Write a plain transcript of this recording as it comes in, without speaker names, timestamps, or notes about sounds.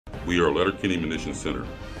We are Letterkenny Munitions Center,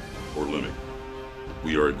 or LEMC.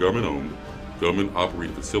 We are a government-owned,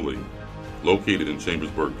 government-operated facility located in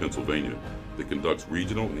Chambersburg, Pennsylvania that conducts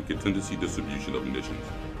regional and contingency distribution of munitions,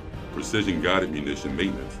 precision-guided munition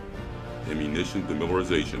maintenance, and munition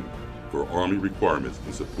demilitarization for Army requirements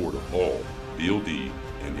in support of all DoD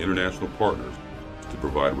and international partners to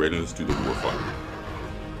provide readiness to the warfighter.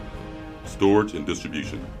 Storage and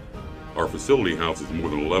distribution. Our facility houses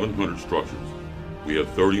more than 1,100 structures. We have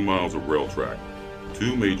 30 miles of rail track,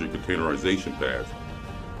 2 major containerization pads,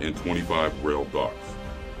 and 25 rail docks.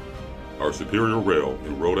 Our superior rail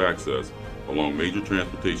and road access along major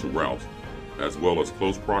transportation routes, as well as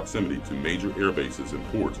close proximity to major air bases and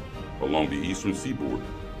ports along the eastern seaboard,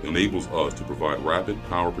 enables us to provide rapid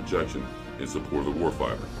power projection in support of the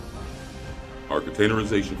warfighter. Our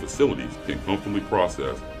containerization facilities can comfortably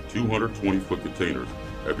process 220-foot containers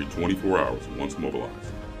every 24 hours once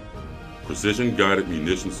mobilized. Precision-guided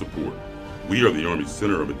munitions support. We are the Army's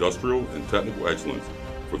Center of Industrial and Technical Excellence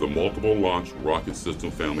for the Multiple Launch Rocket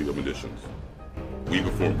System family of munitions. We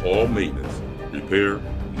perform all maintenance, repair,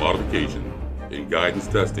 modification, and guidance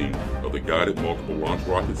testing of the Guided Multiple Launch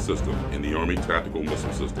Rocket System in the Army Tactical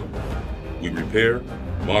Missile System. We repair,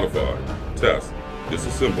 modify, test,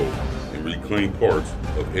 disassemble, and reclaim parts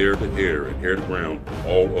of air-to-air and air-to-ground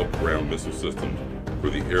all-up-ground missile systems for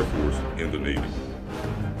the Air Force and the Navy.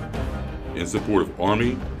 In support of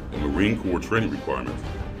Army and Marine Corps training requirements,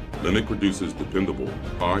 LEMC produces dependable,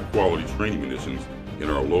 high-quality training munitions in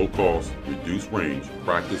our low-cost, reduced-range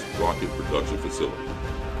practice rocket production facility.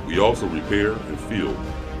 We also repair and field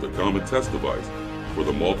the common test device for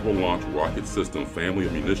the Multiple Launch Rocket System family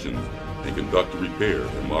of munitions and conduct the repair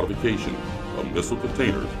and modification of missile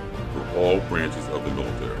containers for all branches of the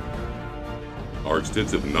military. Our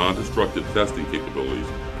extensive non-destructive testing capabilities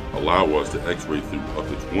allow us to X-ray through up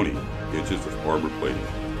to 20 inches of armor plating.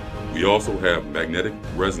 We also have magnetic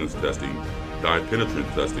resonance testing, dye-penetrant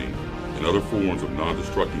testing, and other forms of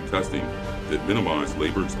non-destructive testing that minimize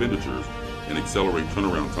labor expenditures and accelerate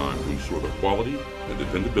turnaround time to ensure the quality and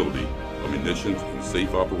dependability of munitions and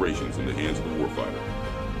safe operations in the hands of the warfighter.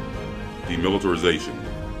 Demilitarization.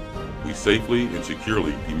 We safely and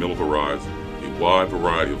securely demilitarize a wide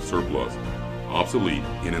variety of surplus, obsolete,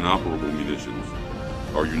 and inoperable munitions.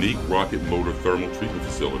 Our unique rocket motor thermal treatment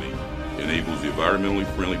facility enables the environmentally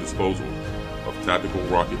friendly disposal of tactical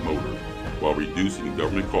rocket motors while reducing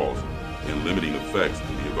government costs and limiting effects to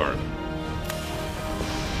the environment.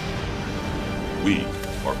 We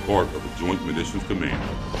are part of the Joint Munitions Command,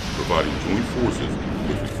 providing joint forces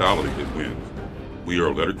with lethality that wins. We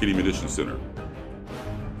are Letterkenny Munitions Center,